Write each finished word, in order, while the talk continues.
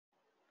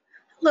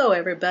Hello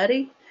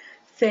everybody,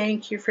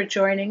 thank you for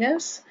joining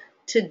us.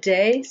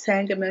 Today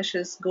Sangamesh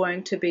is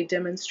going to be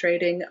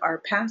demonstrating our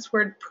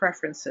password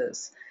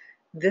preferences.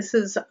 This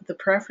is the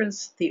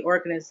preference the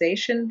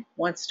organization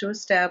wants to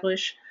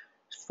establish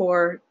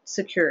for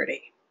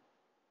security.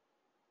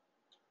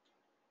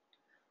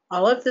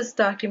 All of this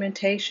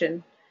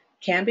documentation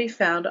can be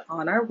found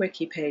on our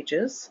wiki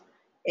pages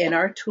in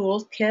our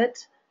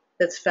toolkit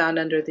that's found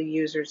under the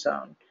user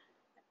zone.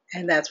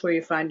 And that's where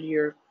you find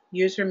your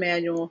user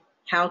manual,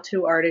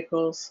 how-to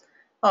articles,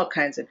 all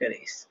kinds of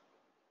goodies.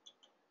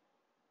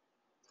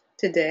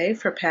 Today,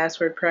 for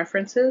password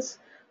preferences,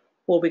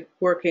 we'll be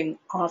working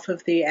off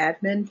of the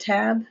admin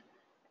tab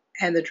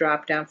and the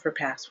drop-down for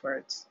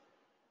passwords.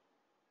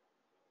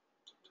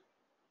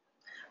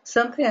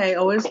 Something I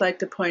always like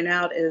to point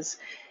out is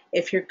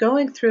if you're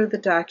going through the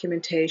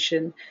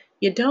documentation,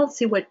 you don't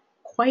see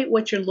quite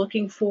what you're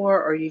looking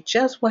for, or you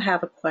just will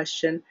have a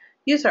question,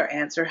 use our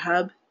answer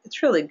hub.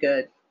 It's really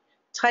good.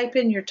 Type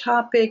in your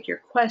topic, your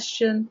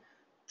question.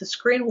 The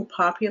screen will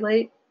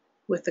populate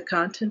with the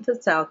content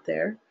that's out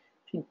there.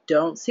 If you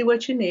don't see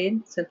what you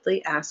need,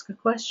 simply ask a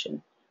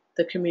question.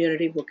 The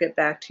community will get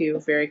back to you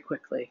very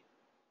quickly.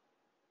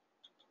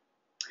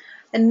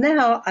 And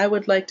now I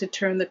would like to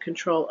turn the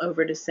control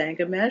over to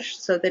Sangamesh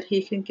so that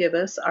he can give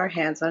us our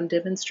hands-on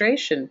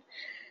demonstration.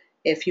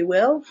 If you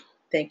will,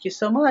 thank you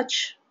so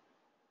much.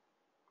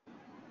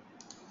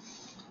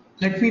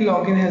 Let me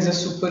log in as a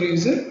super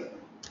user.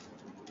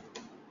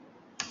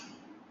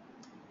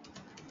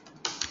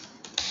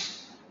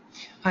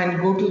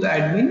 And go to the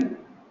admin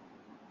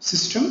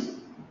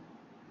system.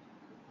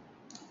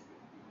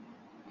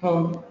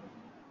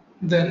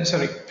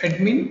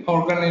 Admin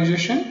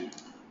organization,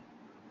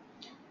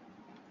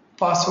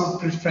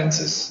 password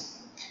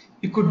preferences.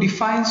 You could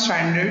define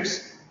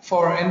standards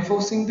for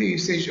enforcing the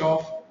usage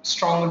of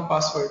stronger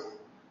password.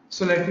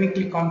 So let me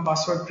click on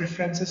password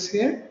preferences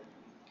here.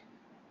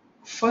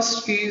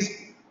 First is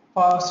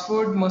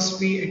password must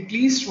be at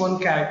least 1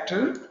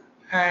 character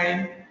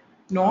and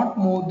not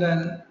more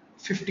than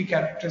 50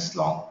 characters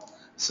long.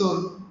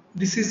 So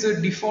this is a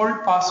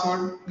default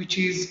password which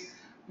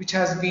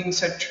has been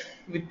set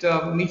with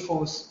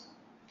Mifos.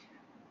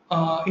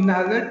 In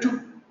order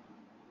to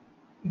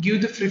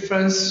give the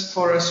preference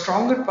for a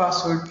stronger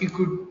password, you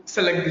could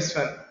select this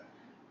one,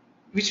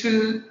 which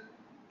will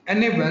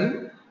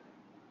enable,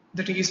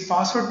 that is,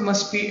 password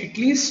must be at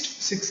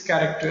least 6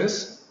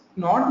 characters,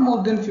 not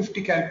more than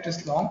 50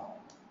 characters long,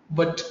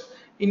 but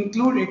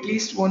include at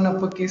least 1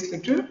 uppercase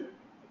letter,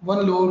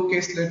 1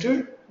 lowercase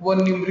letter, 1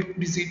 numeric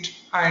digit,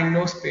 and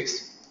no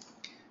space.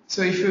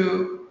 So if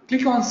you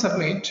click on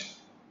submit,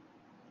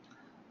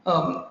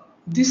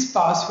 this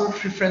password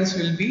preference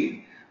will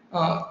be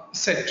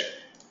set.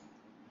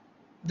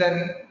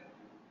 Then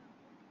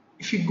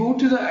if you go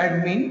to the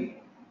admin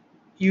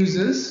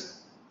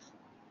users,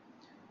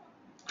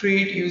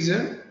 create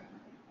user.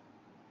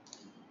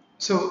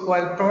 So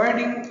while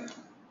providing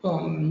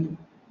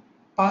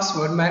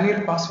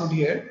manual password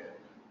here,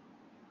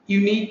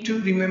 you need to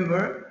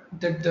remember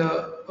that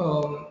the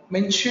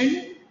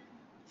mentioned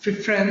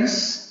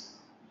preference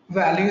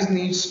values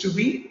needs to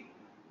be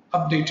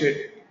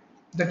updated.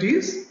 That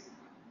is,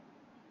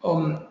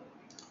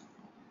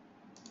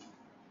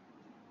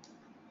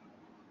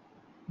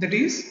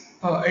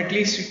 at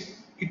least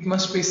it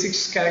must be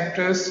 6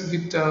 characters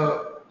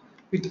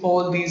with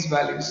all these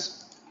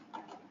values.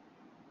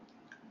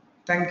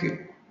 Thank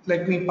you.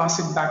 Let me pass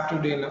it back to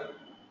Dana.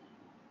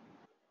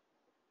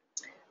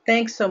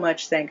 Thanks so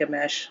much,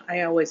 Sangamesh.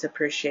 I always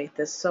appreciate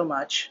this so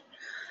much.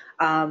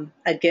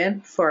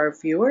 Again, for our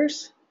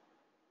viewers,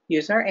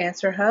 use our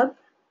answer hub.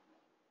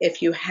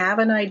 If you have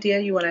an idea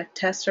you want to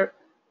test, or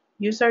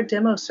use our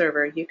demo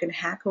server. You can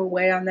hack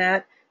away on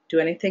that, do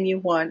anything you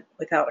want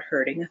without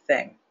hurting a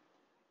thing.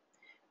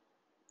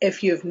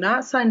 If you've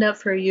not signed up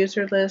for a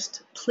user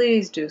list,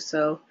 please do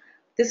so.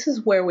 This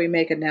is where we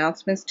make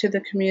announcements to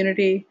the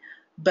community,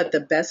 but the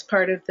best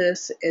part of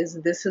this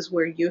is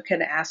where you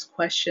can ask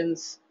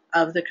questions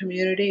of the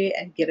community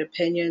and get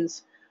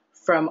opinions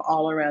from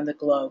all around the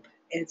globe.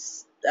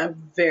 It's a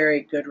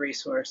very good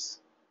resource.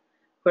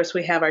 Of course,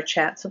 we have our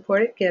chat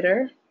support at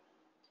Gitter.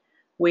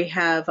 We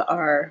have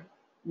our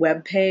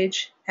web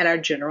page and our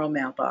general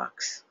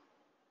mailbox.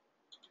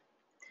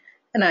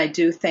 And I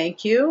do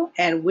thank you,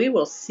 and we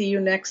will see you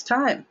next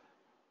time.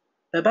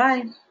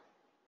 Bye-bye.